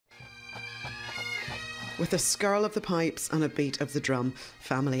With a skirl of the pipes and a beat of the drum,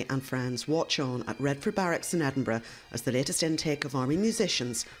 family and friends watch on at Redford Barracks in Edinburgh as the latest intake of army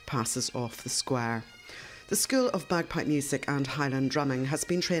musicians passes off the square. The School of Bagpipe Music and Highland Drumming has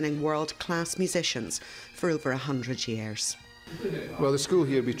been training world-class musicians for over 100 years. Well, the school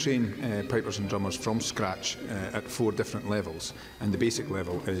here, we train pipers and drummers from scratch at 4 different levels, and the basic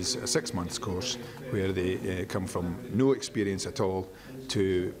level is a 6-month course where they come from no experience at all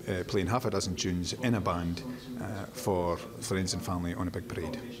to playing half a dozen tunes in a band for friends and family on a big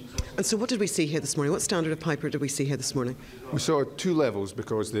parade. And so what did we see here this morning? What standard of piper did we see here this morning? We saw 2 levels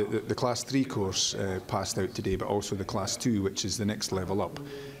because the Class 3 course passed out today, but also the Class 2, which is the next level up,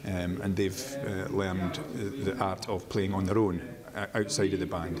 and they've learned the art of playing on their own outside of the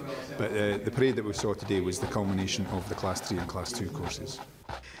band. But the parade that we saw today was the culmination of the Class 3 and Class 2 courses.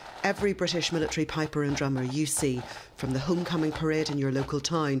 Every British military piper and drummer you see, from the homecoming parade in your local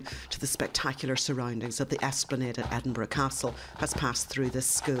town to the spectacular surroundings of the Esplanade at Edinburgh Castle, has passed through this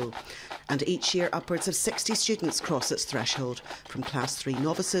school. And each year upwards of 60 students cross its threshold, from Class 3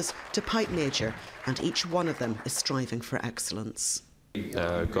 novices to pipe major, and each one of them is striving for excellence.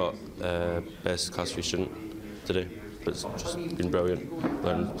 Got best Class 3 student today. It's just been brilliant.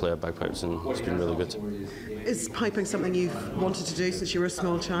 Learning to play bagpipes, and it's been really good. Is piping something you've wanted to do since you were a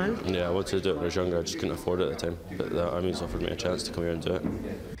small child? Yeah, I wanted to do it when I was younger. I just couldn't afford it at the time, but the Army's offered me a chance to come here and do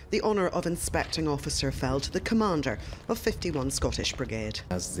it. The honour of inspecting officer fell to the commander of 51 Scottish Brigade.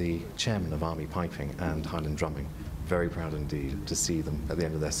 As the chairman of Army Piping and Highland Drumming, very proud indeed to see them at the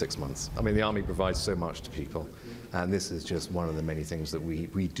end of their 6 months. I mean, the Army provides so much to people, and this is just one of the many things that we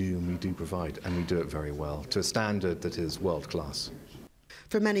do provide, and we do it very well, to a standard that is world class.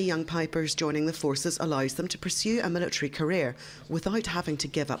 For many young pipers, joining the forces allows them to pursue a military career without having to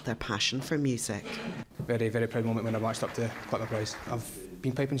give up their passion for music. Very, very proud moment when I marched up to collect my prize. I've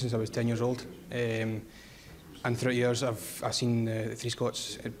been piping since I was 10 years old, and throughout years I've seen the Three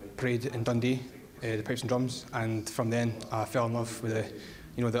Scots parade in Dundee, the pipes and drums, and from then I fell in love with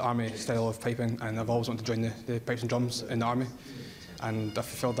the army style of piping, and I've always wanted to join the pipes and drums in the army, and I've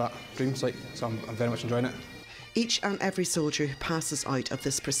fulfilled that dream, so I'm very much enjoying it. Each and every soldier who passes out of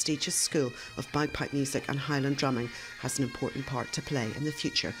this prestigious school of bagpipe music and Highland drumming has an important part to play in the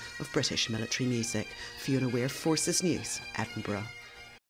future of British military music. Fiona Weir, Forces News, Edinburgh.